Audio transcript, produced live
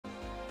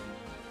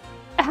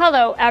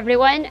Hello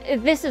everyone,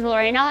 this is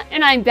Celina,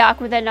 and I'm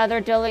back with another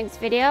Duel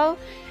video.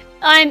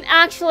 I'm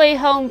actually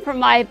home from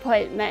my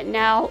appointment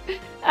now.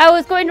 I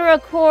was going to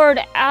record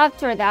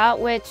after that,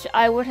 which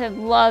I would have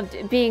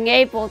loved being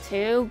able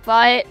to,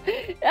 but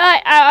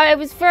I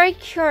was very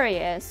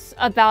curious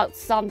about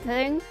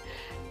something.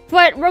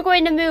 But we're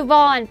going to move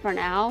on for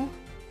now.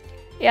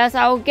 Yes,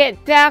 I will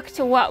get back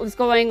to what was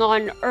going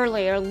on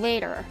earlier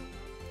later.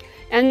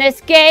 And this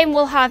game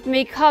will have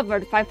me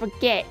covered if I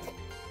forget.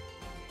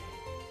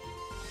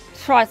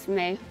 Trust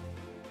me.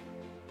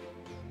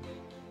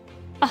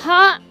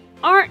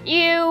 Aren't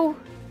you?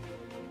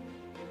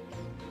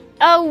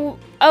 Oh,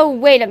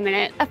 wait a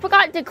minute. I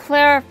forgot to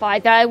clarify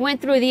that I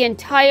went through the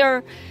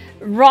entire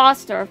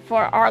roster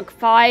for Arc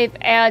 5,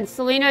 and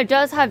Celina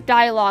does have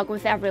dialogue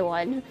with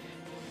everyone.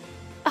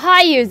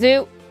 Hi,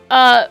 Yuzu.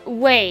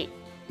 Wait.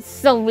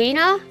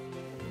 Celina?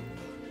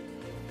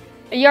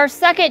 Your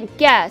second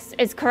guess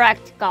is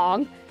correct,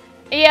 Gong.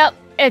 Yep,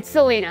 it's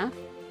Celina.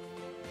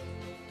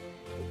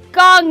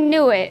 Gong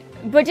knew it,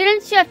 but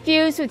didn't she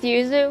fuse with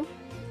Yuzu?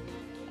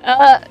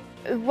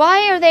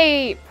 Why are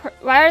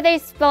they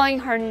spelling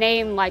her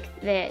name like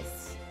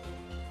this?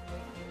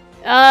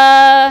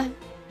 I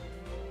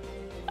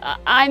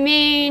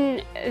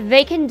mean,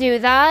 they can do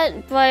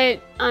that,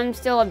 but I'm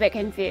still a bit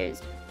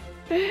confused.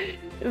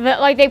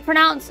 Like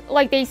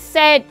they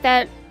said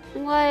that,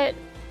 what?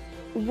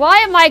 Why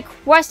am I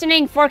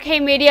questioning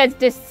 4K Media's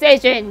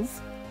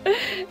decisions?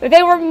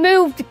 They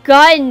removed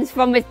guns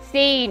from a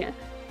scene.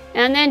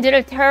 And then did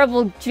a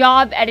terrible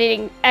job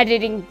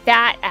editing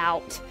that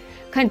out.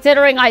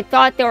 Considering I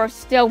thought there were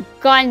still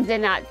guns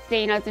in that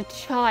scene as a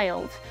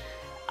child.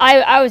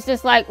 I was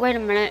just like, wait a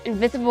minute,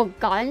 invisible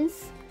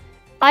guns?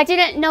 I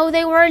didn't know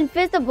they were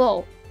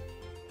invisible.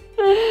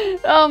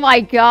 Oh my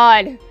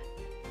god.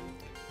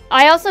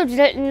 I also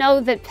didn't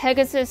know that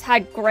Pegasus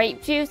had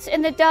grape juice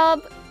in the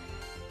dub.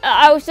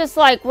 I was just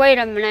like, wait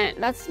a minute,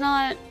 that's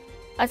not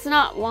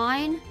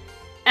wine?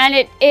 And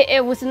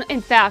it was in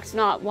fact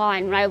not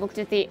wine when I looked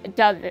at the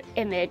dub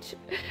image.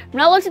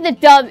 When I looked at the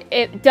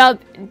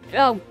dub,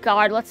 oh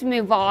god, let's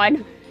move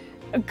on.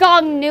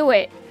 Gong knew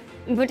it.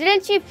 But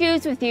didn't she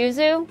fuse with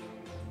Yuzu?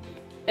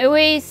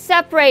 We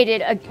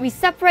separated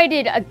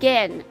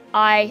again,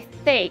 I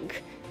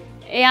think.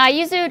 Yeah,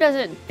 Yuzu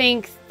doesn't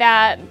think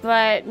that,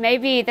 but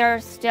maybe they're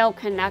still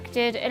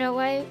connected in a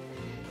way.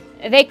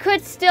 They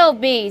could still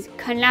be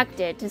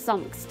connected to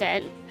some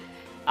extent.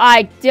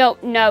 I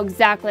don't know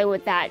exactly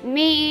what that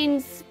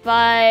means,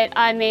 but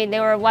I mean,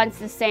 they were once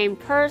the same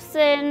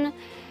person,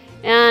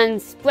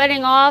 and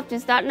splitting off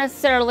does not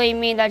necessarily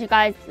mean that you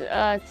guys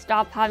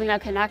stop having a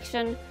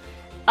connection.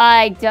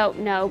 I don't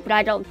know, but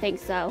I don't think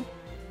so.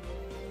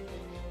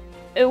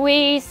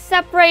 We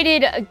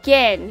separated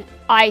again,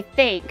 I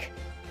think.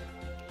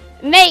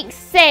 Makes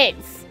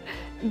sense.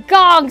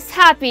 Gong's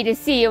happy to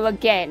see you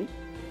again.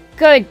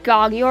 Good,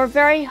 Gong, you're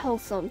very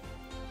wholesome.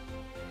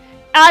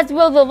 As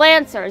will the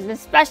Lancers,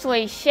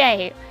 especially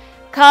Shay,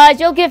 cause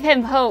you'll give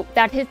him hope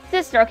that his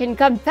sister can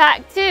come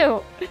back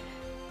too.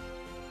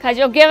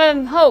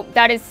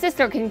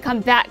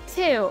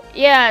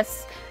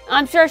 Yes,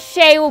 I'm sure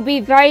Shay will be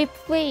very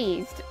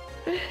pleased.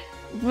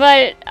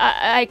 But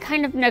I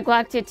kind of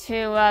neglected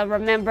to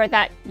remember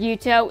that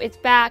Yuto is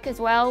back as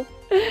well.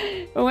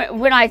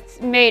 When I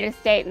made a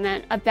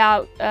statement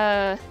about,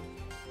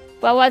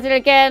 what was it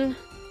again?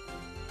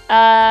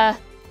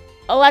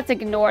 Let's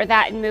ignore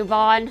that and move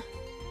on.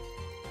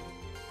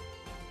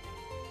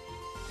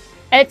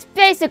 It's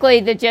basically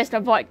the gist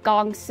of what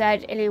Gong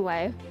said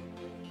anyway.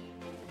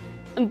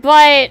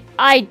 But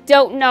I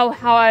don't know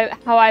how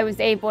I was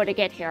able to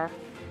get here.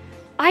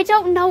 I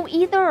don't know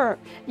either.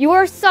 You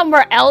were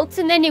somewhere else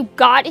and then you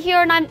got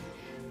here and I'm...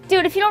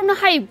 Dude, if you don't know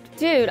how you...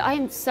 Dude, I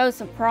am so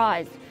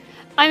surprised.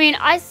 I mean,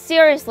 I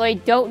seriously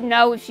don't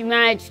know if she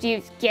managed to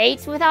use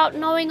gates without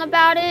knowing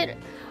about it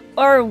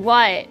or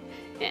what.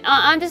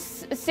 I'm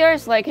just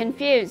seriously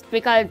confused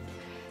because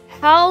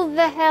how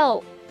the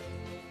hell...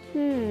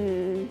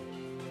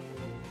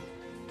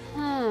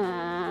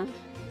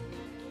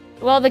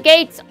 Well, the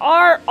gates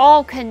are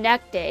all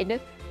connected,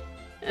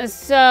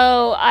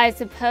 so I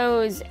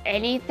suppose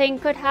anything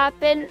could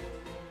happen.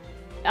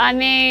 I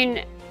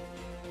mean,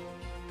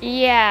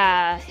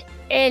 yeah,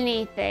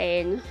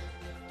 anything.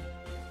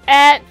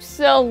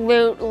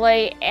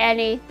 Absolutely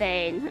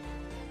anything.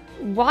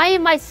 Why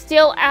am I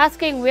still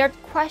asking weird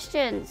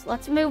questions?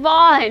 Let's move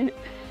on.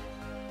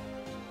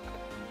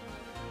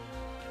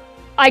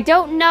 I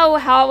don't know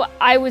how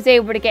I was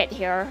able to get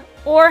here,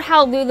 or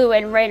how Lulu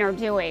and Rain are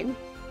doing.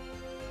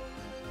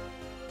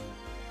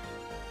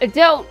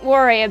 Don't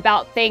worry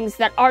about things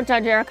that aren't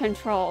under your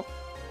control.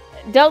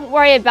 Don't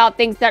worry about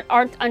things that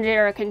aren't under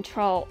your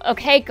control.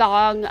 Okay,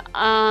 Gong.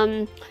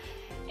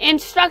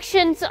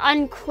 Instructions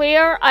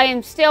unclear. I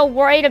am still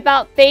worried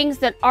about things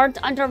that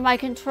aren't under my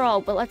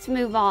control, but let's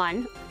move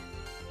on.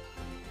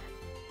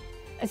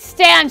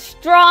 Stand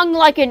strong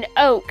like an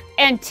oak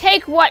and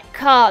take what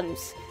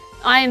comes.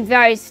 I am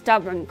very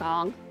stubborn,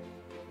 Gong.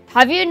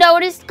 Have you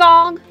noticed,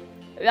 Gong?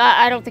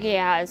 I don't think he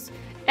has.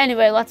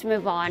 Anyway, let's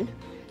move on.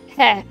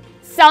 Heh.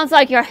 Sounds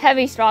like your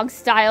heavy, strong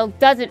style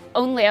doesn't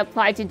only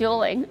apply to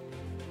dueling.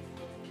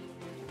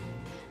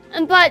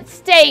 But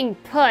staying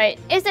put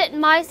isn't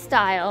my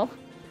style.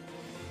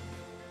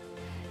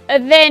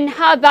 Then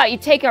how about you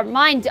take your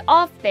mind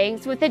off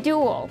things with a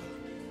duel?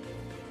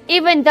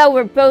 Even though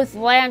we're both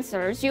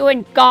Lancers, you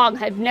and Gong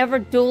have never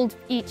dueled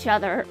each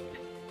other.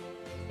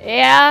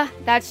 Yeah,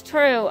 that's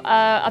true,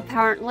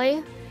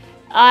 apparently.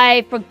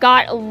 I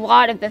forgot a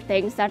lot of the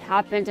things that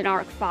happened in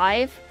Arc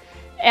 5.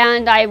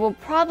 And I will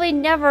probably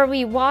never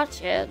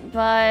rewatch it,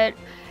 but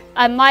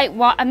I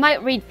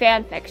might read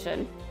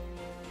fanfiction.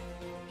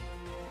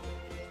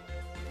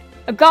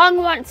 Gong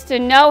wants to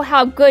know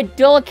how good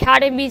Duel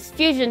Academy's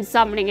fusion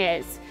summoning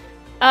is.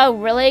 Oh,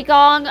 really,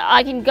 Gong?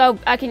 I can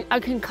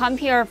come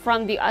here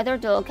from the other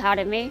Duel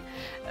Academy,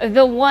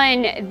 the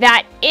one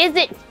that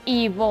isn't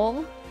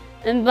evil,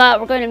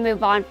 but we're going to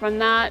move on from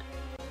that.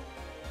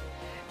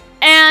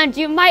 And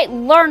you might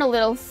learn a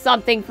little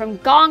something from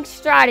Gong's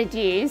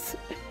strategies.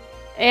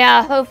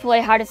 Yeah,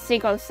 hopefully how to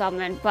synchro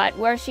summon, but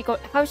how to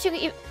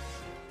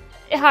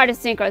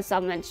synchro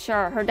summon?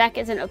 Sure, her deck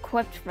isn't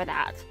equipped for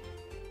that.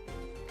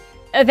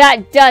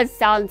 That does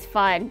sound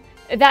fun.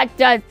 That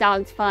does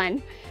sound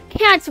fun.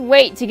 Can't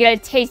wait to get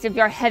a taste of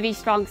your heavy,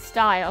 strong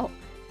style.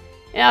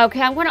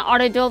 Okay, I'm gonna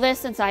auto-duel this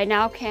since I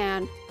now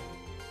can.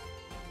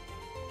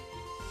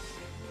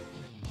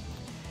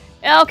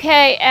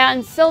 Okay,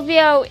 and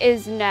Sylvio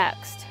is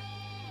next.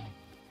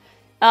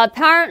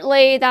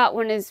 Apparently, that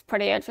one is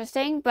pretty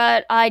interesting,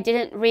 but I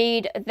didn't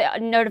read the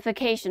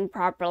notification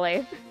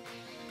properly.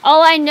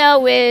 All I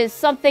know is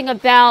something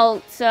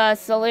about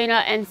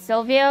Celina and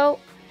Sylvio,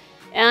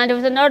 and it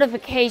was a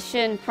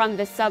notification from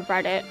the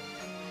subreddit.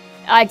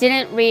 I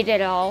didn't read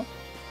it all.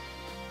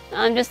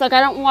 I'm just like, I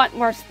don't want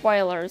more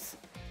spoilers.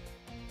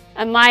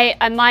 I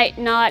might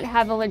not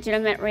have a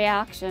legitimate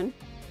reaction.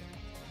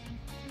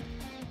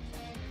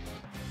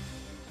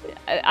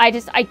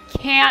 I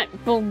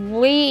can't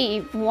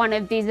believe one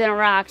of these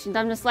interactions.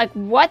 I'm just like,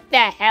 what the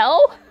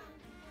hell?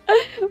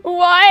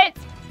 What?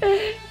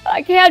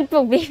 I can't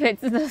believe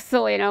it's the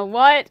Celina.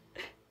 What?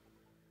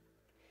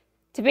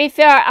 To be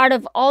fair, out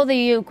of all the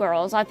U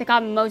girls, I think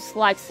I'm most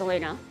like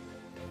Celina.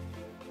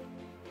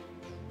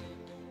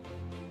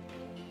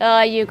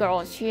 U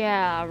girls,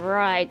 yeah,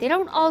 right. They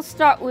don't all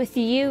start with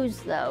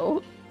U's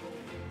though.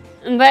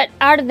 But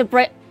out of the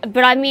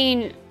but I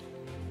mean,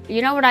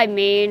 you know what I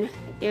mean.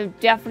 You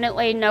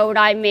definitely know what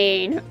I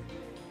mean.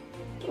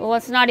 Well,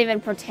 let's not even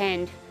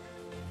pretend.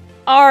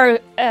 Oh,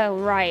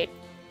 right.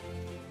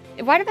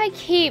 Why do I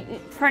keep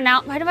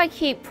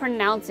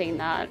pronouncing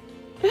that?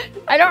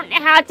 I don't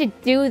have to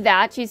do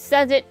that. She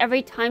says it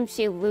every time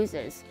she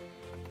loses.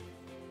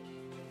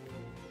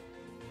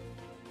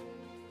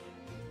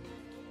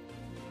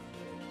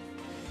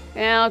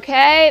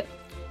 Okay.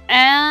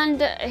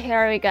 And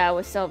here we go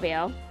with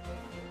Sylvio.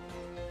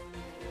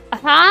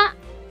 Huh?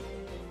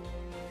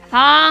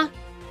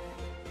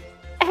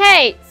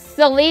 Hey,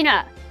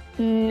 Celina.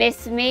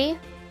 Miss me?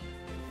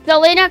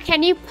 Celina,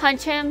 can you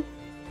punch him?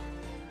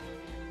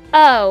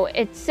 Oh,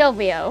 it's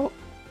Sylvio.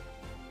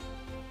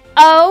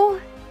 Oh?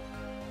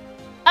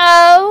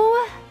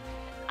 Oh?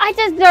 I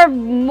deserve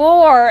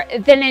more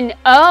than an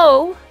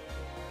O.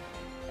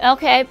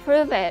 Okay,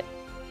 prove it.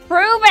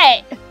 Prove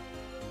it!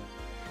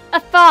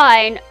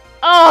 Fine.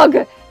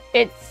 Ugh!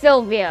 It's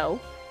Sylvio.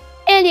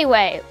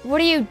 Anyway, what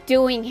are you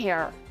doing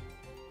here?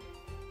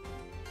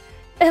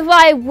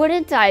 Why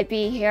wouldn't I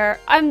be here?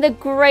 I'm the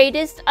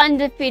greatest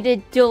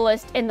undefeated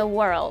duelist in the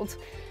world.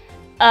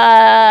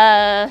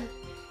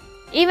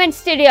 Even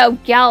Studio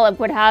Gallup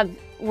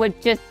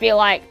would just be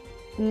like,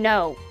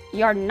 no,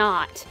 you're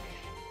not.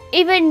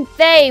 Even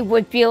they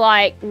would be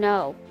like,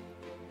 no.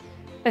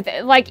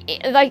 Like,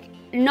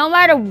 no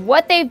matter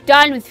what they've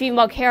done with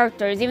female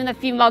characters, even the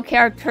female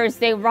characters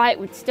they write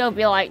would still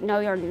be like,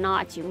 no, you're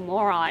not, you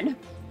moron.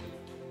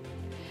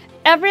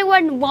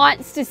 Everyone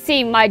wants to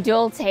see my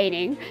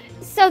duel-tating,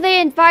 so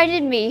they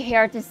invited me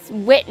here to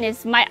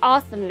witness my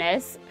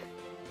awesomeness.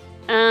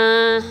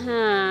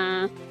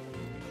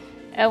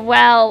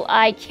 Well,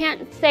 I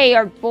can't say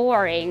you're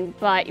boring,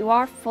 but you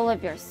are full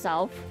of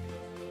yourself.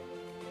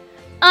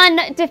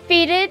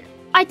 Undefeated?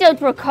 I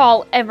don't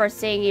recall ever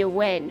seeing you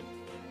win.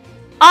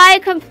 I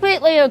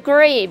completely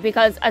agree,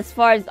 because as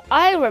far as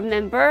I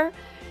remember,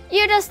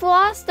 you just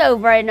lost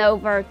over and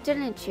over,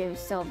 didn't you,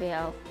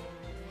 Sylvio?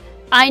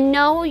 I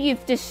know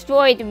you've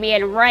destroyed me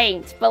in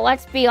ranked, but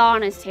let's be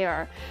honest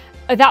here.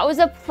 That was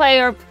a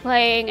player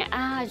playing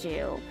as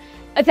you.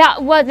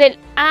 That wasn't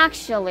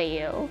actually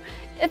you.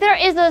 There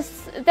is a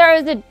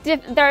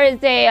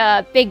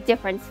big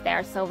difference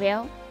there,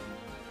 Sylvio.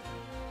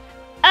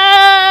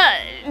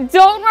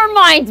 Don't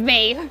remind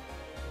me.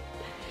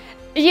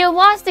 You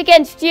lost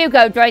against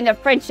Yugo during the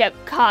Friendship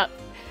Cup.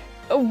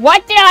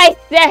 What did I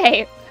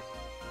say?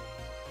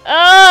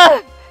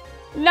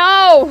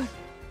 No.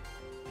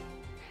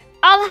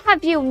 I'll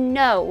have you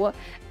know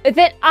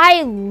that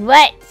I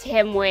let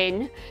him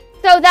win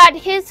so that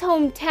his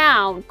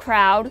hometown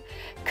crowd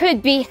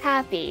could be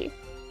happy.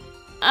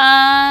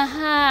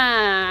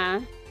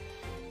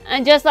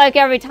 And just like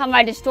every time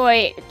I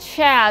destroy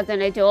Chaz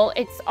in a duel,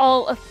 it's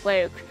all a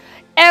fluke.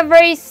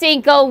 Every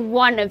single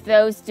one of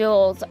those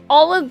duels,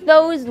 all of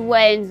those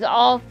wins,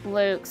 all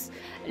flukes.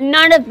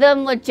 None of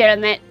them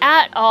legitimate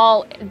at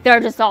all.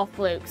 They're just all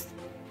flukes.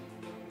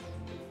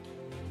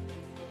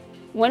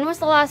 When was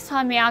the last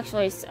time he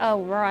actually...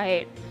 Oh,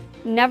 right.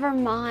 Never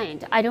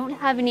mind. I don't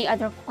have any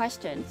other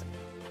questions.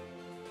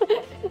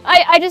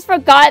 I just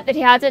forgot that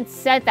he hasn't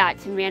said that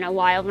to me in a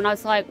while. And I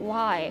was like,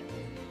 why?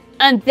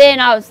 And then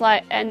I was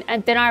like...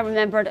 And then I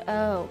remembered,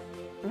 oh,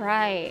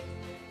 right.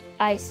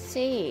 I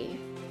see.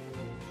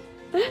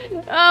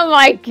 Oh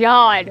my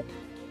god.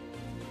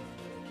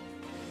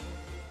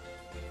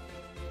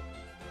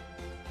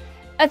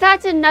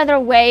 That's another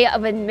way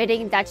of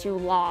admitting that you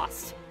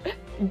lost.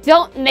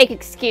 Don't make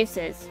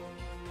excuses.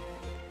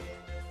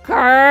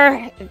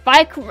 Grr.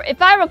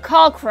 If I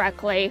recall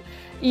correctly,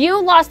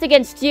 you lost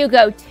against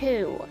Yugo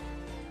too.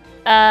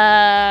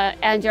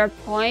 And your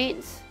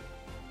point?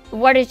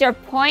 What is your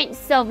point,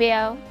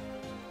 Sylvio?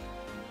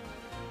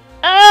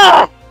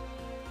 Ugh!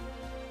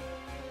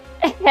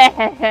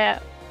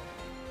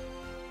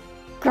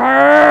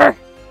 Grr!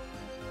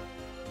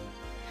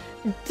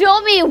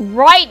 Do me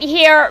right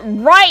here,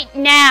 right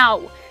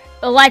now!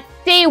 Let's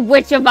see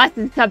which of us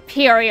is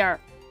superior.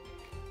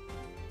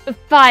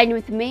 Fine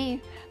with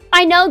me.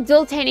 I know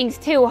dual-taining's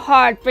too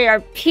hard for your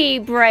pea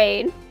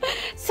brain,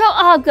 so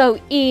I'll go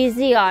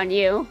easy on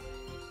you.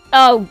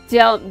 Oh,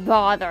 don't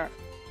bother.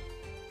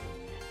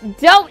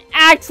 Don't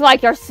act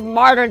like you're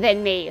smarter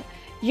than me.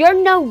 You're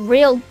no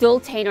real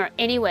dual-tainer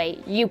anyway,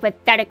 you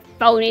pathetic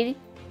phony.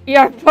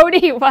 You're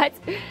phony what?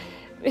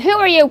 Who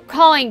are you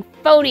calling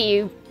phony,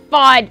 you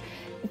fraud?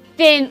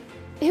 Then,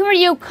 who are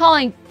you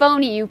calling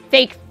phony, you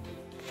fake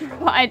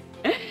fraud?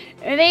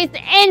 These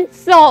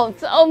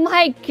insults! Oh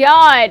my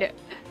god!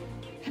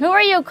 Who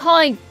are you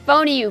calling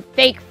phony, you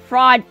fake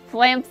fraud,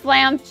 flam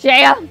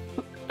jam?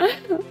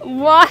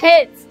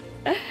 What?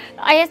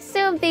 I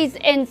assume these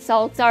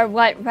insults are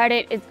what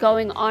Reddit is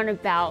going on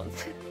about.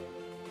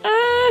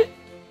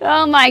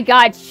 Oh my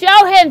god,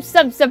 show him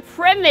some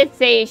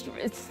supremacy,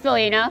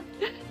 Celina.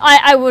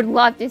 I would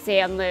love to see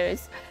him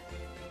lose.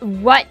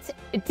 What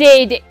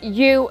did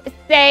you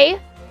say?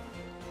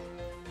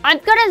 I'm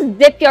gonna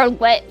zip your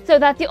lip so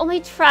that the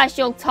only trash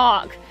you'll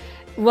talk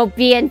will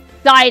be in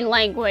sign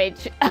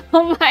language.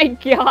 Oh my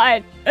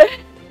god.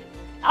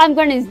 I'm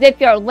gonna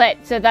zip your lip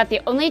so that the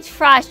only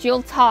trash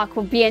you'll talk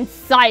will be in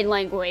sign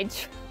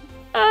language.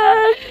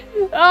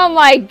 Oh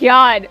my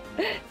god.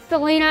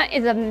 Celina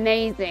is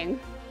amazing.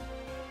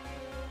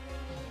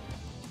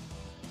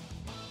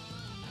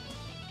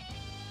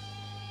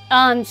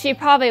 She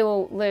probably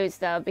will lose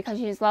though because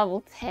she's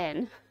level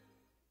 10.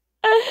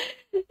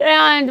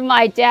 And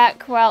my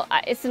deck, well,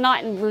 it's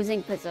not in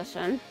losing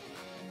position.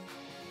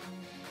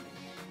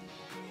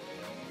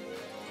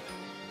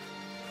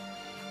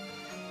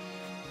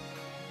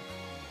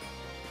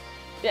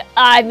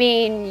 I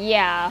mean,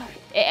 yeah,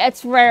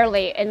 it's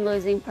rarely in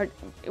losing.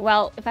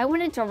 Well, if I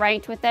went into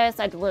ranked with this,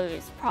 I'd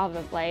lose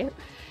probably.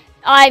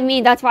 I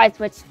mean, that's why I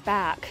switched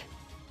back.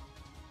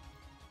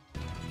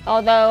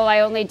 Although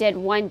I only did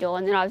one duel,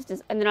 and then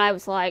I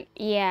was like,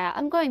 yeah,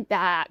 I'm going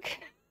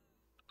back.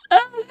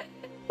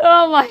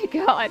 Oh my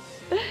god,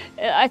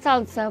 I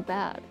sound so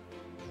bad.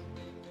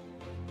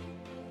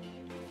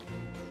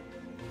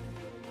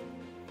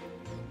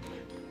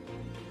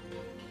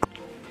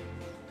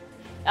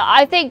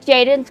 I think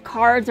Jaden's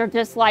cards are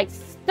just like,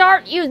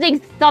 start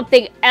using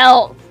something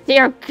else,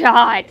 dear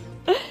god.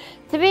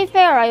 To be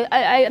fair,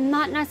 I am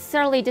not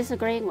necessarily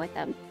disagreeing with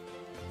them.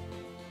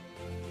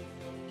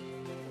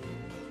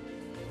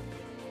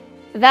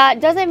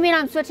 That doesn't mean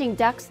I'm switching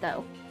decks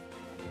though.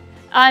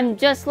 I'm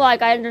just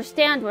like, I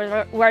understand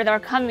where they're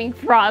coming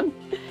from.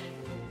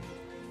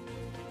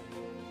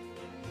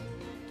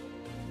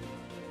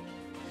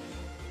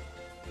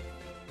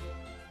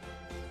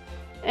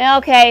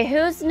 Okay,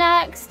 who's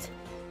next?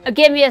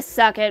 Give me a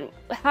second.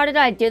 How did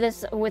I do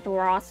this with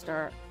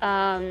roster?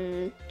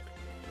 I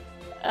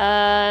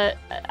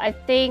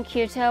think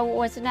Kyuto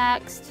was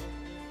next.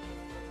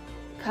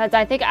 Because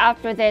I think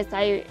after this,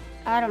 I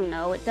don't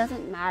know, it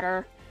doesn't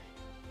matter.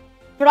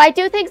 But I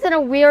do things in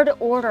a weird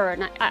order,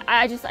 and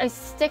I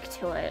stick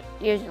to it,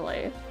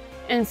 usually,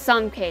 in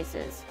some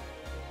cases.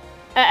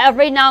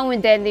 Every now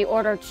and then, the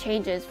order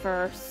changes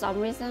for some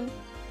reason.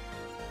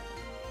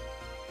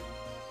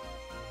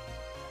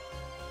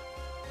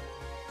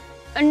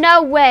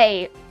 No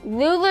way!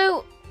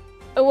 Lulu...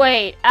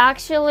 Wait,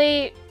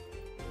 actually...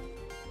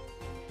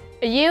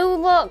 You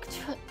look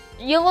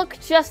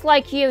just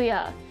like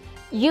Yuya.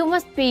 You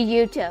must be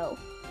Yuto.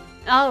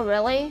 Oh,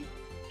 really?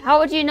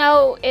 How did you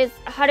know it's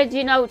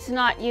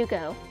not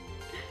Yugo?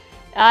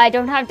 I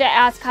don't have to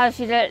ask how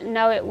she didn't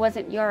know it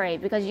wasn't Yuri,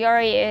 because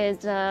Yuri is,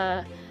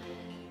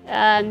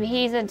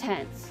 he's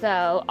intense,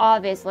 so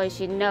obviously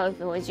she'd know if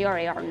it was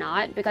Yuri or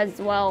not, because,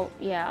 well,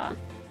 yeah.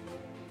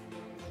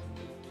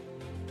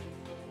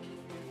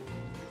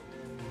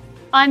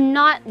 I'm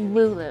not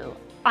Lulu.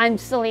 I'm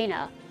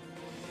Celina.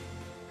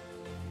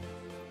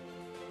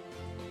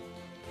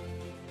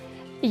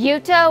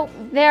 Yuto,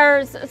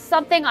 there's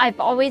something I've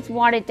always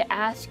wanted to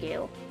ask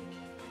you.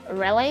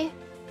 Really?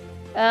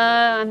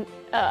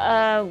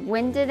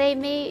 When did they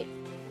meet?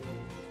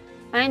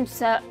 I'm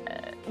so...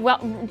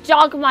 well,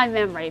 jog my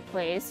memory,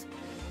 please.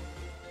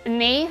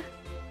 Me?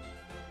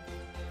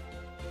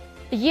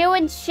 You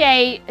and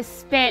Shay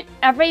spent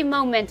every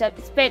moment of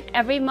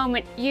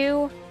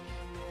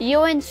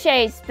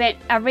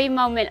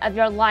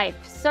your life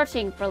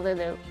searching for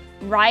Lulu,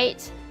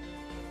 right?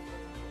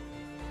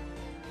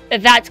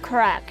 That's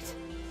correct.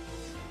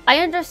 I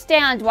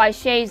understand why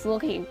Shay's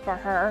looking for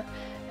her,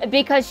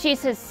 because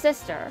she's his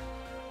sister.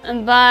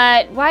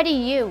 But why do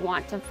you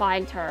want to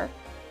find her?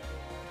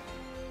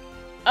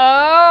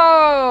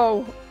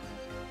 Oh!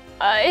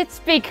 It's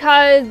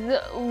because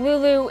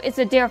Lulu is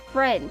a dear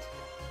friend.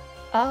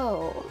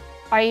 Oh,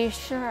 are you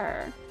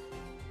sure?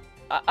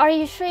 Are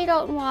you sure you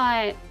don't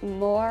want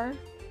more?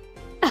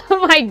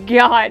 Oh my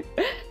god.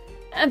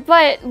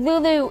 But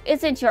Lulu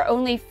isn't your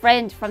only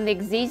friend from the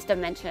Xyz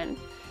dimension.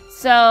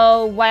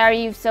 So why are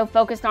you so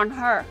focused on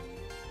her?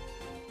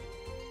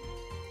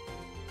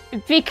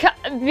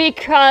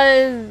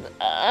 Because,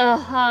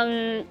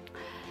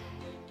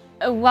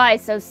 why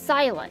so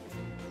silent?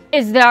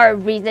 Is there a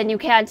reason you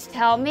can't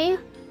tell me?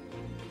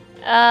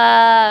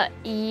 Yeah.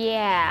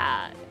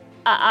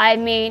 I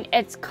mean,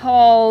 it's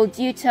called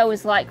Yuto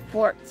is like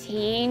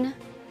 14.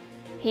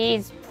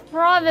 He's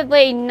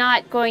probably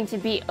not going to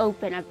be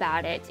open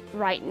about it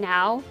right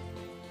now.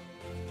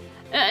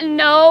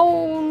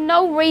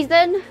 No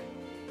reason.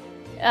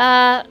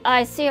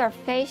 I see her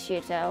face,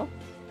 Yuto.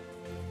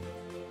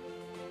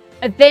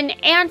 Then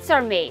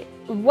answer me.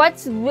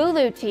 What's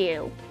Lulu to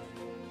you?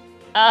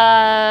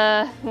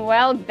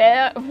 Well,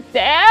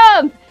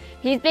 damn!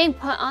 He's being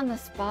put on the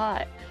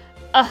spot.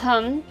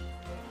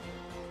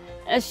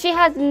 She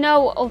has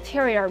no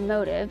ulterior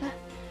motive.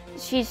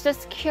 She's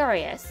just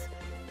curious.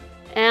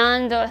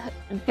 And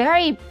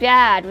very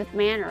bad with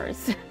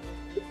manners.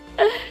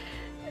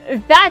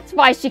 That's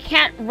why she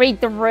can't read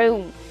the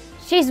room.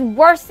 She's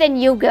worse than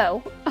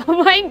Yugo.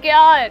 Oh my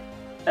god.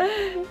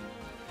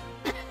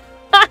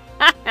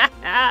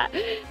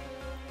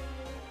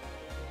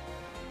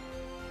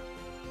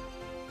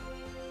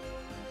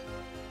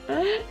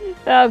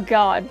 Oh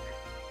god.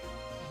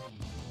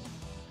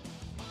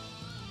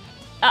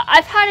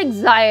 I've had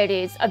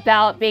anxieties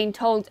about being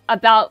told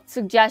about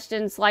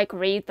suggestions like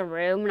read the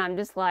room, and I'm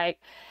just like,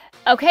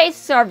 okay,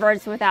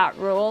 servers without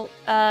rule,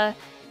 how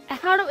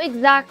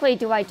exactly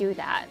do I do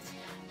that?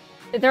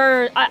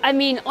 I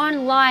mean,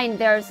 online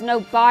there's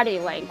no body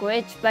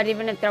language, but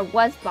even if there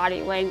was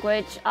body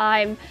language,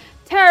 I'm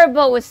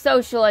terrible with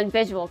social and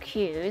visual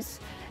cues,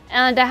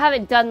 and I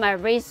haven't done my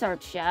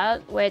research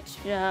yet, which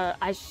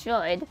I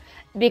should,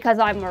 because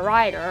I'm a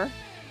writer,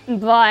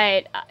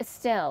 but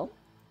still.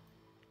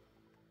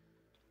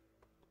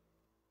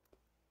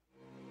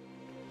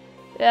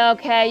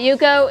 Okay,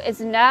 Yugo is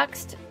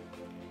next.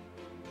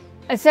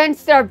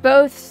 Since they're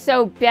both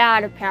so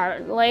bad,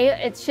 apparently,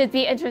 it should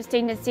be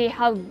interesting to see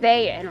how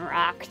they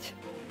interact.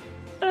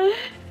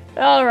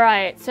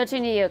 Alright,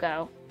 switching to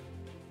Yugo.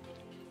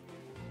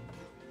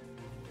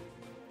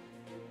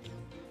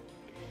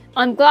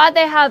 I'm glad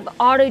they have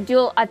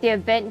auto-duel at the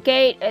event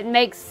gate. It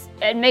makes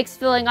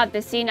filling up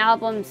the scene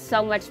album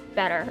so much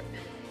better.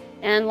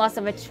 And less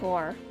of a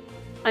chore.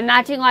 I'm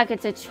acting like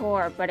it's a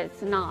chore, but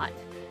it's not.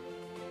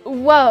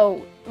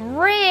 Whoa,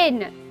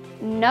 Rin!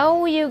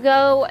 No,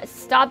 Yugo,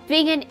 stop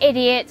being an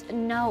idiot.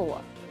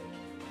 No.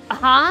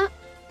 Huh?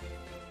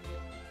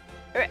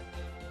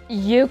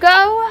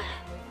 Yugo?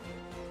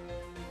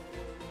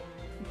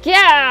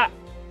 Yeah.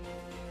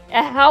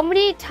 How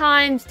many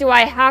times do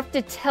I have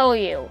to tell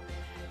you?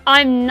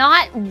 I'm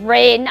not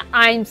Rin,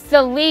 I'm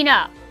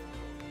Celina.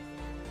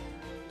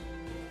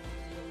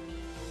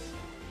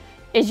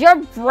 Is your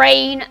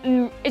brain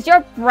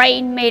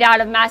made out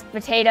of mashed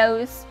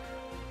potatoes?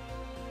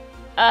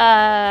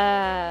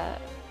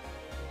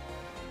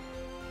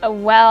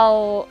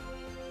 Well,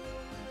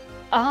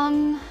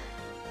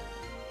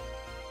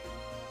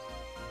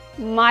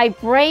 my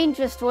brain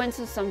just went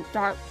to some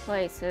dark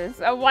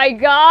places. Oh my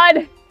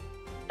god!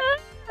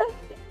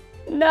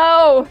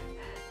 No!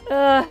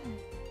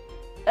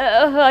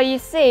 You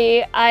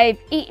see, I've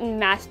eaten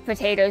mashed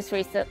potatoes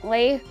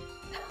recently.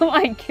 Oh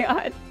my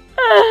god.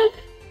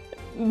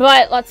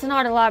 But let's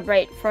not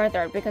elaborate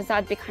further, because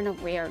that'd be kind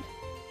of weird.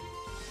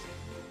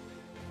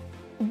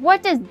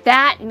 What does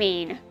that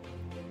mean?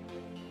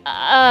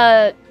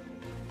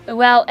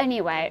 Well,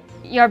 anyway,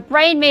 your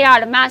brain made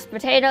out of mashed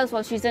potatoes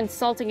while she's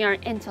insulting your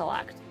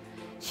intellect.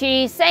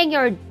 She's saying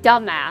you're a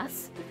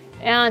dumbass,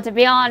 and to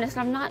be honest,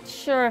 I'm not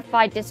sure if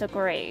I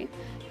disagree.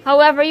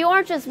 However, you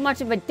aren't as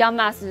much of a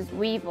dumbass as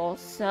Weevil,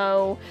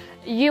 so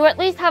you at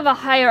least have a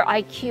higher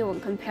IQ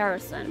in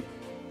comparison.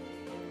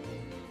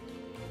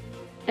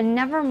 And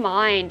never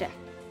mind.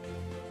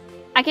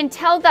 I can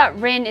tell that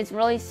Rin is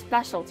really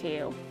special to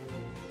you.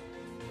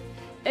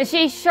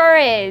 She sure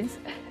is.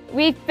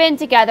 We've been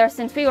together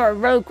since we were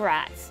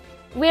Rugrats.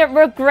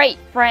 We're great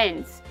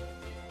friends.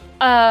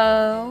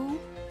 Oh.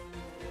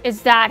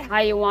 Is that how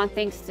you want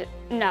things to...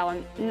 No,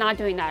 I'm not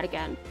doing that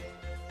again.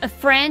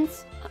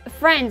 Friends?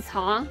 Friends,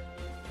 huh?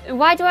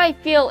 Why do I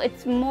feel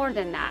it's more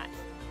than that?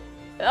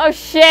 Oh,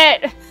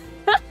 shit!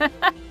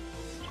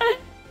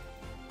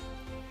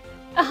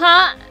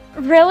 Huh?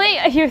 Really?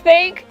 You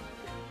think?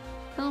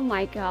 Oh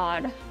my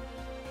god.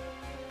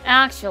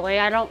 Actually,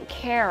 I don't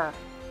care.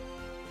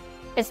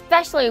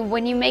 Especially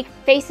when you make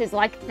faces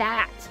like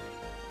that.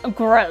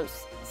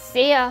 Gross.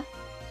 See ya.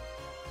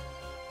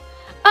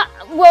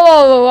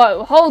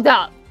 Whoa, hold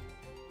up.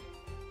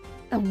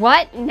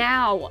 What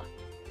now?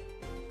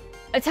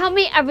 Tell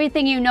me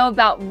everything you know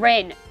about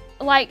Rin.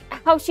 Like,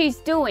 how she's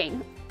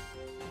doing.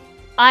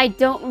 I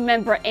don't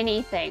remember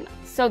anything,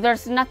 so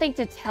there's nothing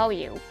to tell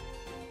you.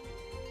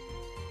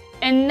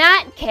 In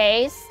that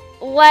case,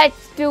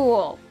 let's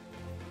duel.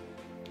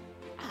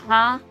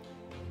 Huh?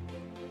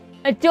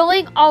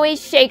 Dueling always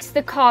shakes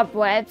the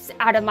cobwebs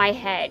out of my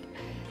head,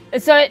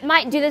 so it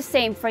might do the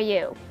same for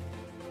you.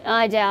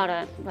 I doubt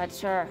it, but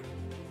sure.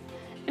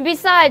 And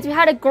besides, we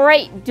had a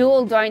great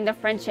duel during the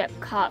Friendship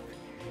Cup.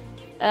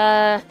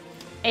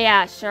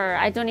 Yeah, sure.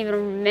 I don't even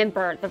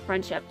remember the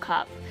Friendship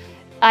Cup.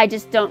 I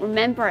just don't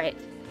remember it.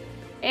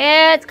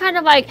 It's kind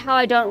of like how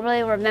I don't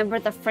really remember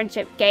the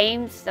Friendship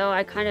Games, so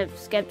I kind of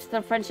skipped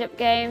the Friendship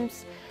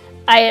Games.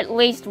 I at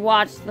least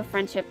watched the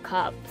Friendship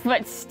Cup,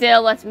 but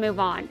still, let's move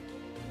on.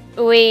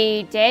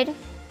 We did?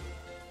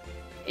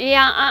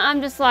 Yeah,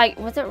 I'm just like,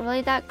 was it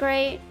really that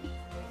great?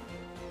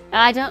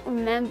 I don't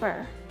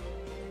remember.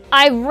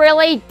 I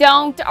really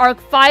don't.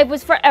 Arc 5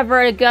 was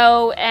forever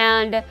ago,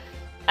 and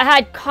I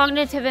had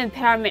cognitive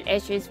impairment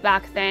issues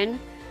back then.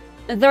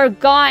 They're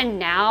gone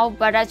now,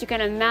 but as you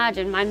can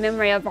imagine, my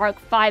memory of Arc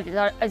 5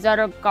 is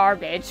utter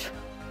garbage.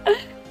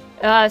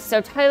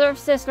 So Tyler's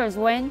sisters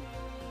win?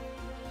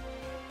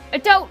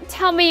 Don't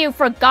tell me you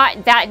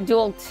forgot that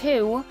duel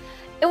too.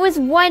 It was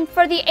one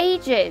for the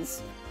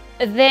ages.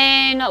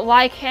 Then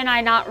why can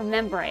I not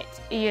remember it,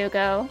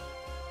 Yugo?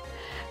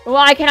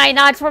 Why can I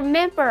not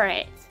remember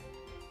it?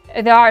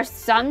 There are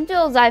some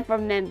duels I've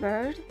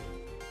remembered.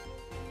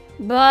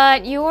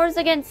 But yours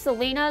against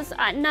Celina's?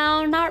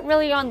 No, not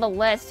really on the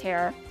list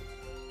here.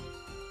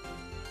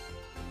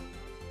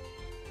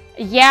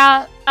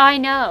 Yeah, I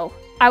know.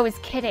 I was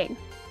kidding.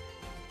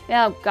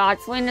 Oh god,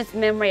 Celina's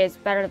memory is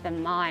better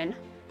than mine.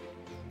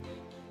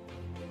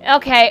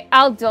 Okay,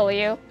 I'll duel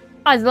you.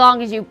 As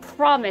long as you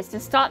promise to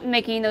stop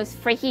making those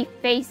freaky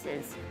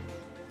faces.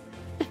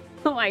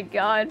 Oh my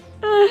god.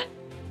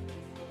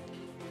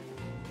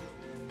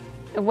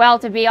 Well,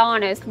 to be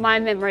honest, my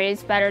memory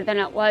is better than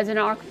it was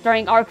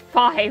during Arc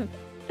 5.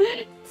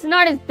 It's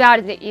not as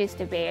bad as it used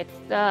to be. It's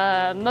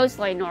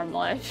mostly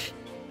normal-ish.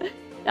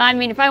 I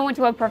mean, if I went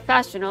to a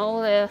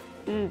professional,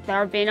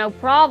 there'd be no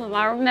problem.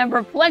 I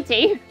remember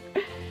plenty.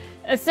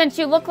 Since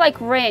you look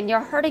like Rin, you're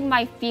hurting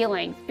my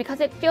feelings,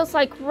 because it feels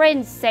like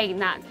Rin's saying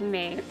that to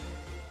me.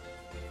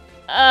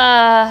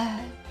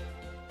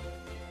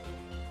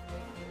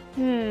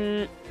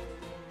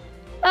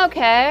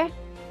 Okay.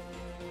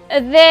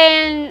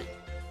 Then,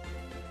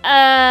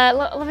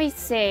 let me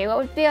see. What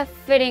would be a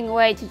fitting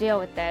way to deal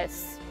with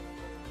this?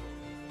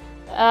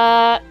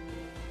 Put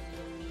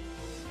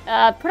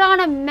on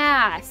a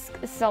mask,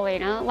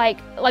 Celina. Like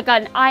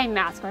an eye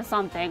mask or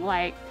something.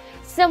 Like,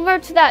 similar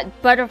to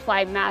that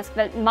butterfly mask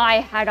that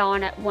Mai had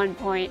on at one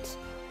point.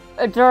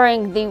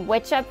 During the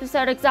witch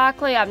episode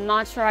exactly. I'm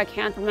not sure. I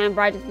can't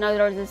remember. I just know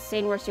there was a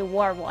scene where she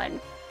wore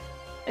one.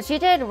 She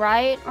did,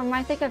 right? Or am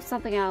I thinking of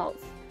something else?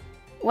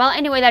 Well,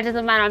 anyway, that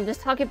doesn't matter. I'm just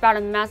talking about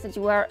a mask that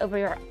you wear over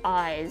your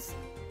eyes.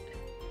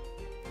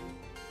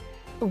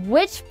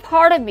 Which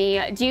part of me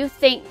do you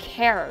think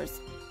cares?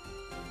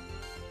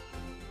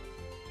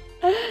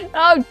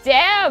 Oh,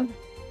 damn!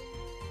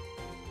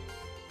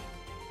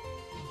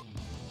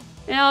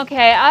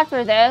 Okay,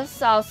 after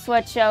this, I'll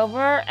switch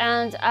over,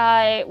 and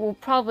I will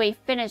probably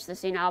finish the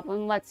scene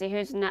album. Let's see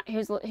who's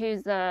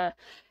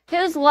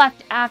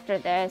left after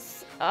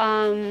this.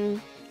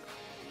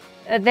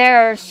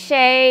 There's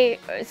Shay,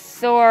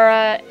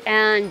 Sora,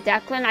 and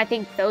Declan. I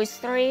think those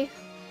three.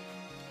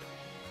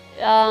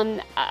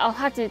 I'll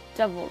have to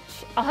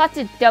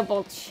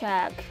double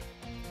check.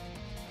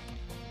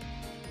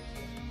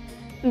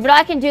 But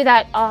I can do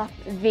that off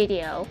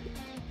video.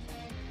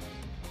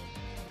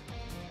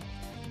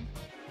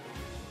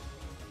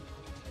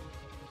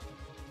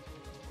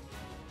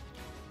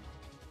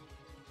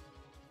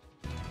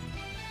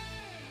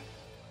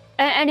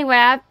 Anyway,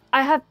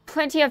 I have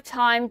plenty of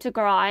time to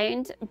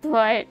grind,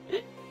 but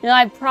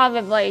I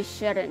probably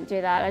shouldn't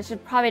do that. I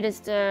should probably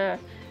just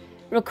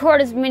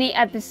record as many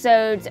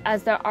episodes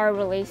as there are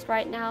released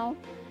right now.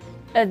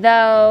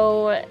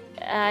 Though,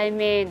 I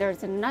mean,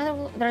 there's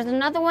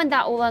another one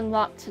that will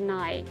unlock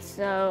tonight,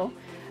 so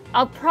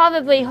I'll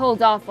probably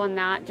hold off on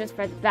that just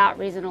for that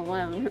reason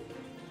alone.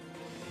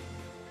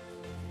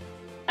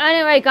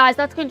 Anyway, guys,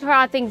 that's going to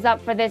wrap things up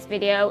for this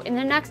video. In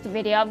the next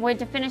video, I'm going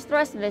to finish the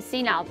rest of the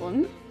scene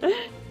album.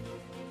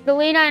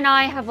 Celina and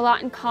I have a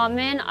lot in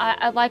common.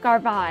 I like our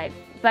vibe.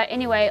 But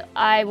anyway,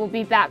 I will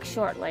be back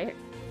shortly.